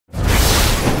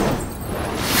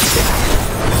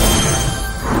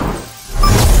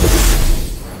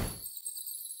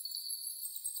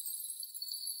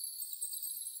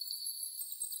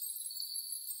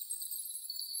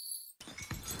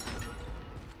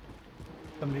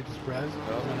Somebody just res. Is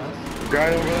that us?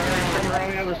 Guy over there, coming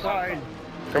around the other side.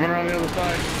 Coming around the other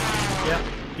side. Yeah,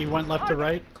 he went left to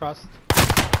right, crossed.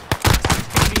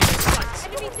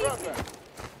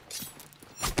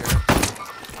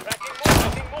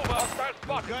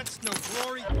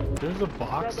 There's a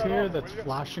box here that's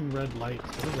flashing red lights.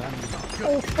 What does that mean?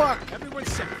 Oh fuck!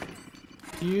 Everyone's safe.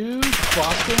 You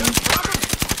fucking...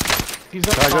 He's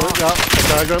up Tag him, top.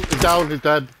 yeah, tag him. He's down, he's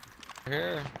dead.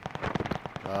 Here.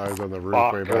 He's on the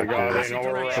roof way back here.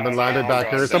 Someone Someone landed back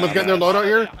here. Someone's getting their loadout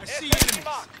here. I see enemies.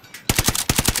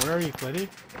 Where are you, Clitty?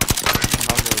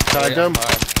 Tagged him.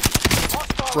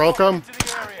 Broke him.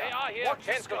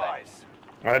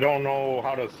 I don't know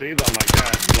how to see them, I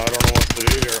guess. I don't know what to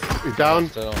do here. He's down.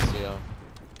 Still don't see him.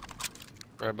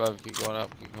 Right above, keep going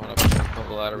up, keep going up. Pull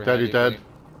the ladder behind He's you, dead.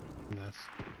 Yes.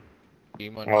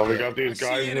 Keep on- Well, we got these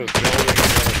guys in this building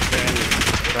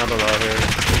Down below here.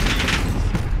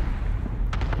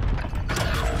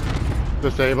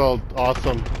 Disabled.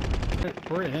 Awesome.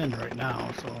 We're in right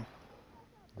now, so...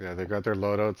 Yeah, they got their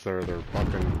loadouts. They're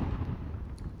fucking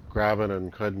grabbing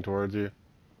and heading towards you.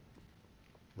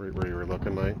 Right where you were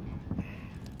looking, Mike.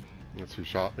 That's who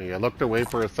shot me. I looked away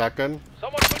for a second.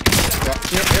 Someone Yeah,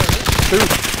 two.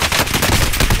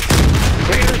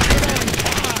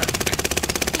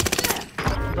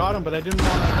 Got him, but I didn't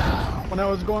want to... When I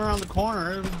was going around the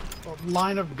corner, it was a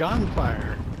line of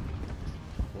gunfire.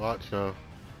 Watch now.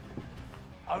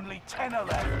 Only 10 are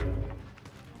left.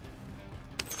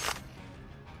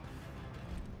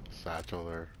 Satchel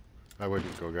there. I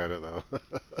wouldn't go get it though.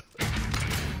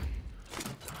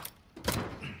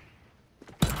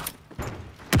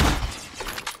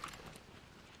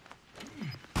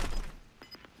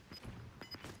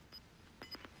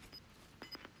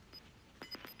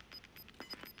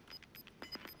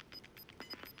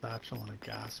 Satchel and a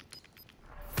gas.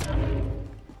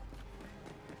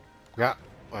 Yeah,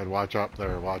 I'd watch up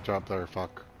there,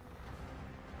 fuck.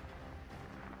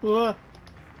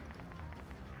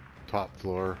 Top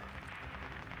floor.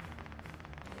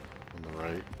 On the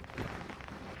right.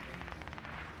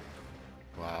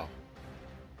 Wow.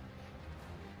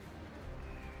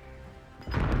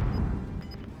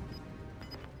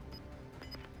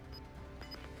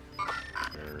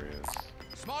 There he is.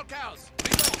 Small cows.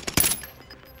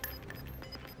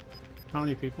 How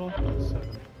many people? Oh,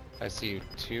 7. I see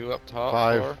 2 up top.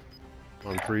 5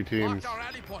 4. on 3 teams. Our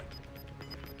alley point.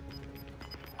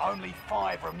 Only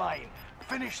 5 remain.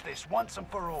 Finish this once and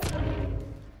for all.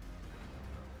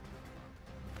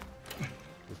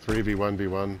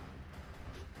 3v1v1.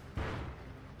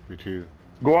 V2.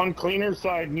 Go on cleaner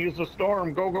side and use the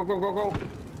storm. Go, go, go, go, go.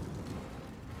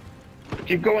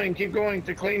 Keep going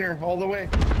to cleaner all the way.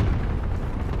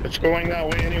 It's going that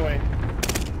way anyway.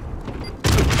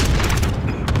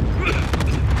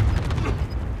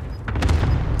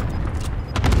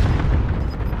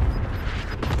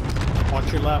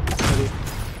 Watch your left, Clitty.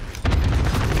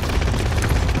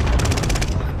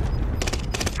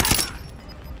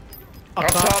 Up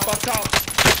top, up top.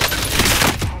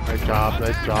 Nice job,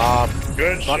 nice job.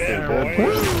 Good Fucking shit, good.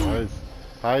 boys. Nice.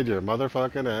 Hide your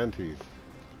motherfucking aunties.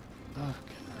 Okay,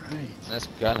 right. This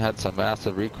gun had some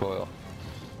massive recoil.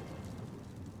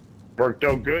 Worked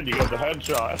out good, you got the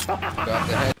headshot. Got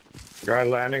the head. Guy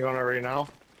landing on it right now.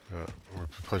 Yeah, we're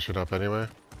pushing up anyway.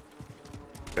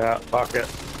 Yeah, fuck it.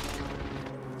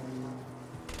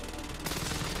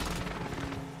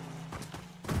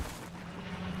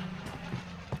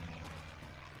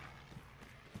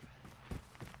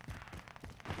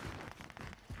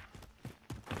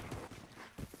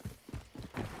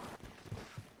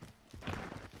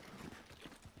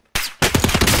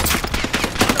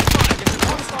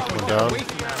 One down.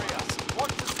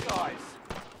 Watch the skies.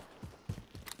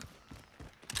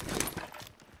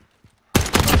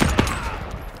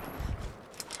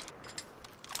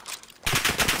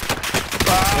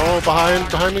 Oh,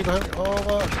 behind me.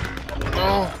 Oh,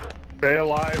 no. Stay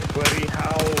alive, buddy.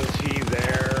 How is he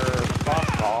there?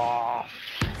 Fuck off.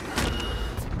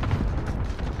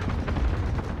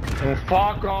 And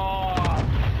fuck off.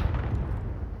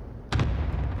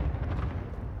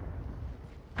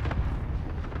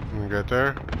 You get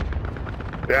there?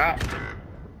 Yeah.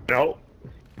 Nope.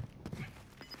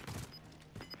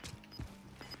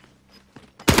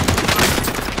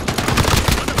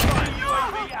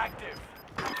 UAV active.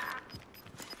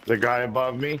 The guy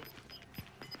above me.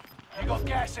 You got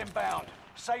gas inbound.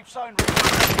 Safe zone.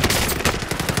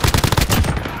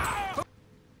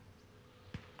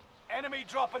 Enemy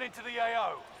dropping into the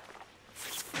AO.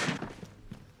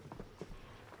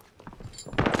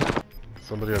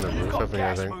 Somebody on the You've roof, got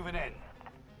gas I think. moving in.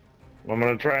 I'm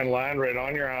gonna try and land right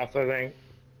on your ass, I think.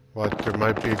 What, there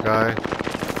might be a guy.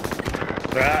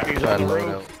 That, he's Try on the load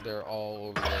roof. out. They're all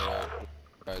over there.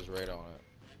 Guys, right on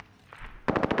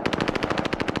it.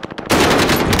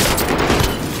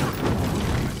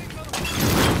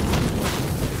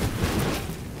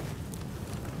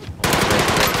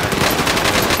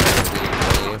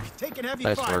 Taking heavy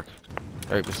Nice fire. work.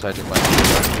 Right beside your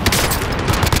bike.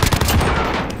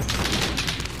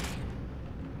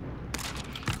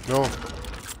 No.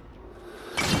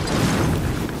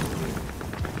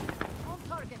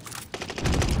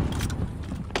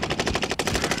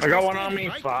 I got one on me.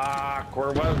 Fuck.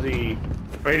 Where was he?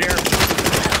 Right here.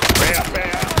 Way up,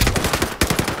 way up.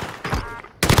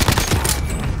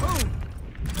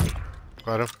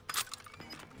 Got him.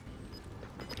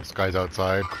 This guy's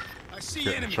outside. I see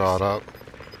Getting enemies. shot up.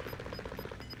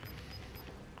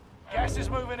 Gas is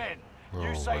moving in. Oh,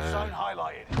 New safe man. zone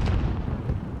highlighted.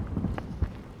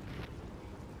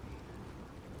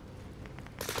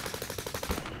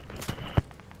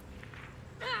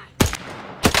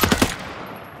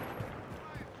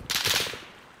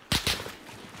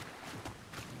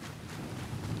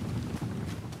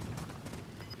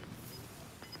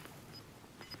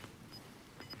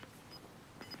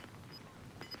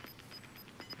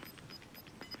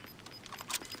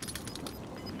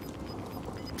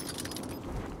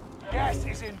 Gas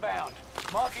is inbound.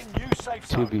 Marking new safe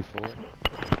zone. 2v4.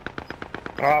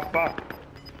 Oh, fuck.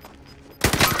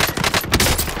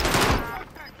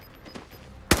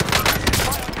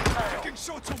 Taking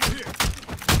shots over here.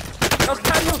 That's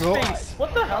Daniel's face.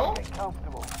 What the hell?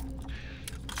 Comfortable.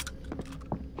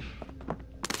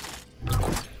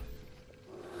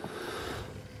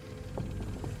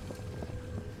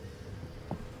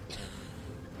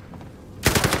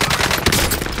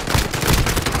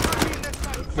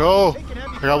 No!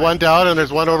 I got one down and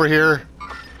there's one over here.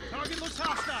 Target looks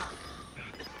hostile.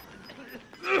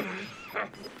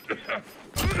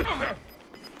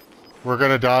 We're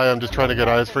gonna die, I'm just trying to get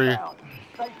eyes for you.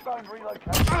 Safe zone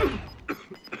relocation.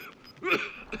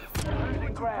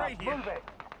 Losing ground. Move it.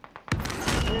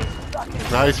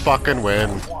 Nice fucking win.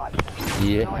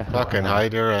 Yeah. Fucking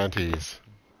hide your antes.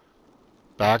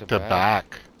 Back to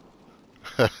back.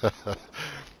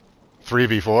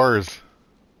 3v4s.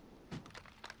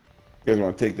 You guys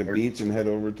want to take the beach and head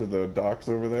over to the docks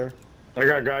over there? I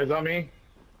got guys on me.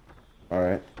 All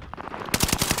right.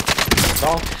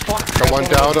 Oh, fuck. Got one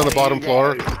down on the bottom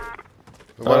floor.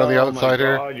 One on the outside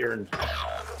here. God,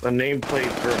 the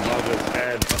nameplates are above his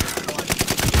head.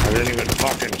 I didn't even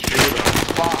fucking shoot him.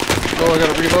 Fuck. Oh, I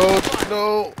gotta reload.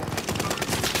 No.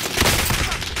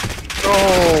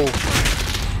 Oh.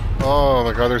 Oh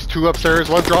my god, there's two upstairs.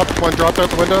 One dropped out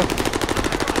the window.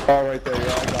 Oh, right there.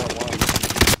 Yeah, I got one.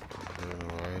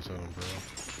 Eyes on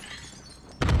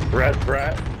him, bro.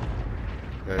 Brett.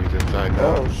 Yeah, he's inside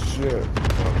now. Oh, shit.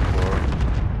 Bottom floor.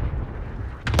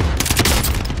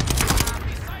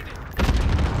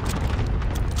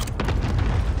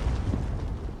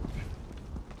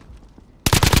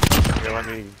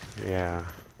 Yeah.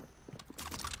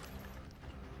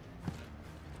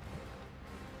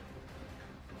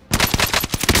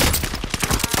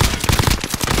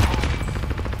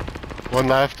 One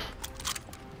left.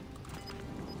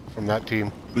 From that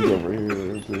team. He's over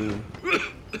here, too.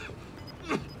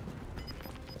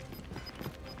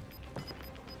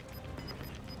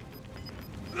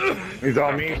 He's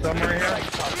on me somewhere here.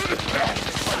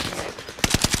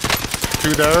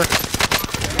 Two there.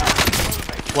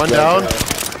 One Yeah, down.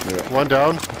 yeah. One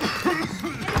down.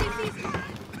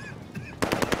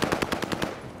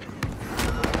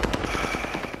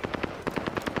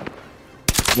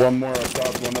 One more up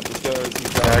top, one up the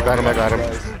stairs. Yeah, I got him. Right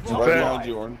behind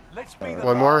you, Orn. Let's be the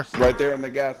One more. Right there in the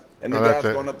gas. And the Oh, gas that's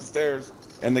it. going up the stairs.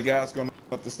 And the gas going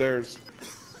up the stairs.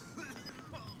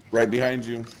 Right behind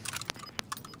you.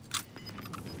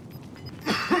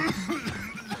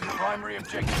 primary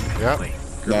objective. Yep. complete.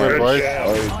 Good win, boys.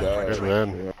 Oh, he's died. Good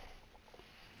win.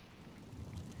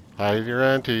 Hide your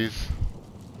antes.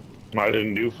 I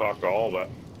didn't do fuck all, but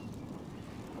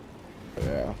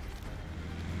Yeah.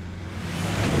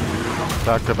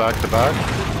 Back to back to back.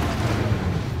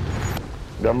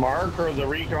 the mark or the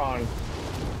recon.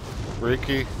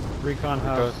 Ricky. Recon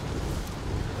house.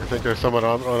 I think there's someone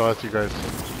on. Oh no, that's you guys.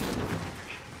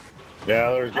 Yeah,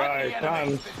 there's Hunt guys, the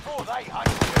enemies tons. before they hunt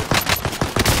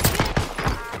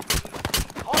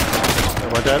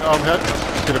One dead. Oh, I'm hit.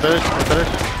 He's gonna finish. I'm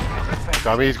finished.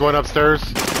 Got me. He's going upstairs.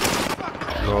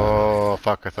 Oh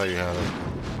fuck! I thought you had him.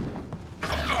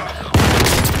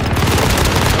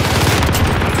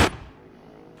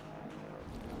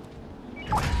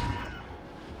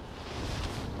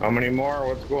 How many more?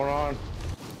 What's going on?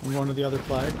 I'm going to the other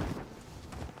flag.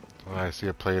 Oh, I see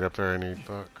a plate up there. I need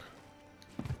fuck.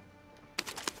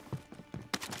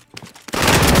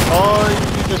 Oh, you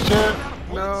piece of shit!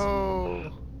 No!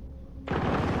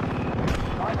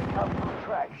 Find cover from the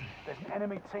tracks. There's an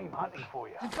enemy team hunting for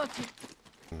you.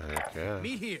 Heck yeah.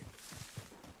 Me here.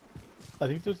 I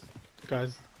think there's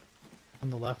guys on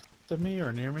the left of me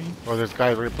or near me. Oh, there's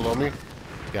guys right below me?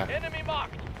 Yeah. Enemy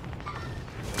marked.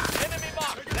 Enemy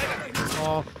marked. Negative.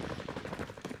 Oh.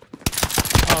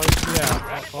 Oh,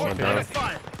 yeah. One Okay. down.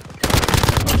 Fire.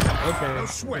 Okay.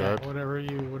 sweat. Yeah, whatever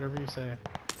you say.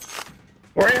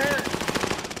 Right here!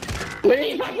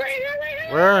 Leave! Right here! Right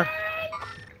here! Where?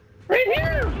 Right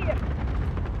here!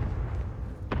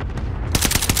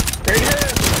 Right here!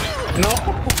 No!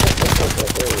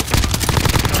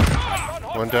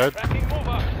 One dead.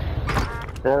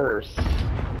 Of course.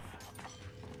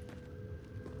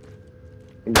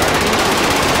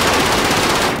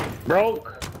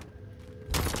 Broke.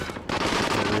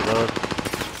 Reload.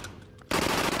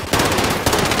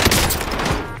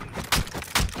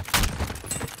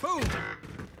 Boom.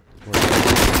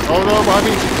 Oh no,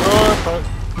 Bobby! Oh,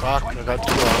 fuck. I got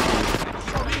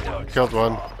two on. Killed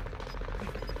one.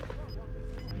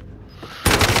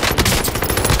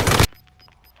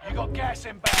 You got gas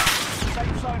inbound.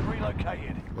 Safe zone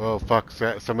relocated. Oh fuck,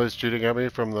 somebody's shooting at me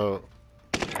from the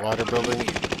water building.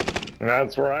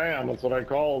 That's where I am. That's what I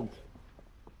called.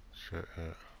 Shit, yeah.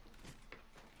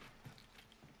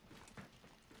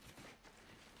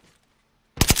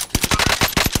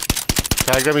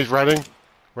 Tag him, he's running.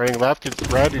 Running left, he's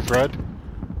red. Yeah.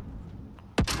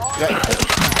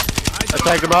 I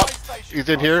tagged him up. He's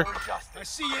in here. I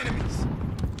see enemies.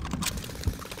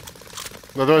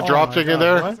 Another one Oh dropped my in God,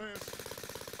 there. what?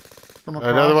 From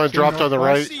Another across one to dropped on the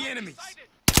northwest? right. I see enemies.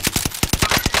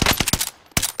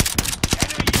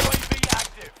 Enemy UAV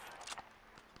active.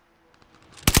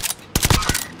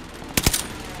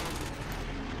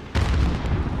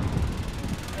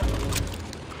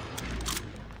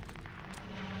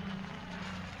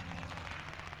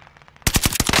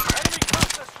 Enemy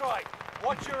cluster strike.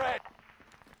 Watch your head.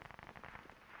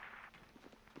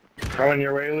 Coming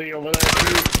your way, Lee, over there.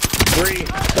 2, 3,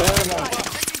 4 of them.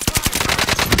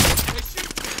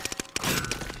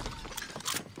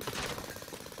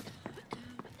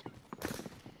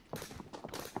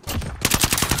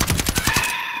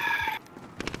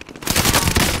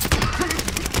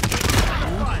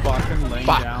 Fucking laying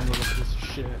Fuck. down, little piece of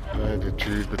shit. I had to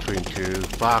choose between two.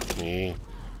 Fuck me.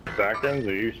 Seconds?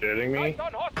 Are you shitting me?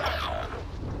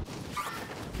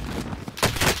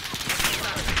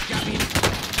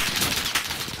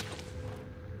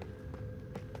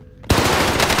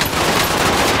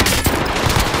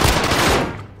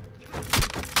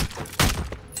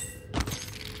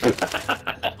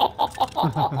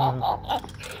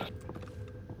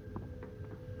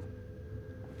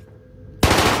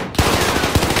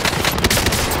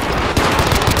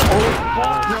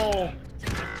 No!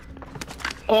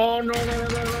 Oh,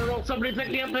 no. Somebody pick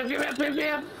me up.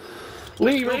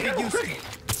 Lee, right here.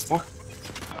 What?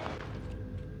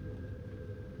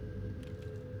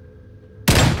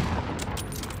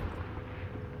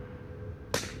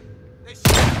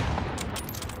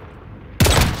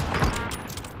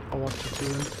 I'll watch the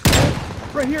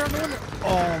two. Right here on the window.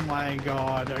 Oh my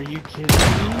God, are you kidding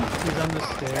me? He's on the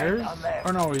stairs?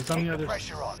 Or no, he's on Keep the the other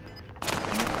pressure on.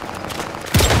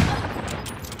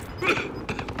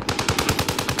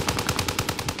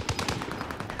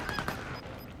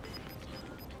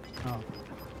 Oh.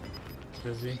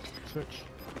 Busy. Switch.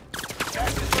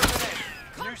 Gas is moving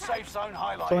in. New safe zone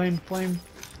highlighted. Flame.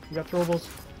 We got throwables.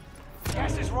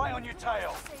 Gas is right on your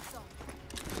tail.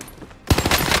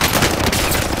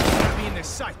 Enemy in their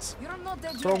sights. You don't know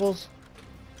that yet. Throwables.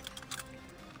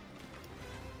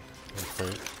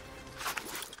 Okay.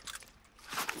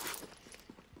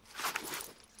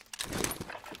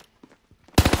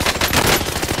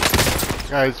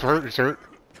 Guys, he's hurt.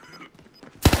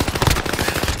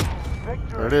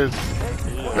 There it is.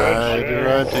 Guys, you're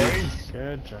right, team.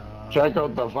 Good job. Check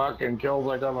out the fucking kills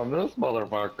I got on this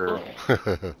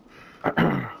motherfucker.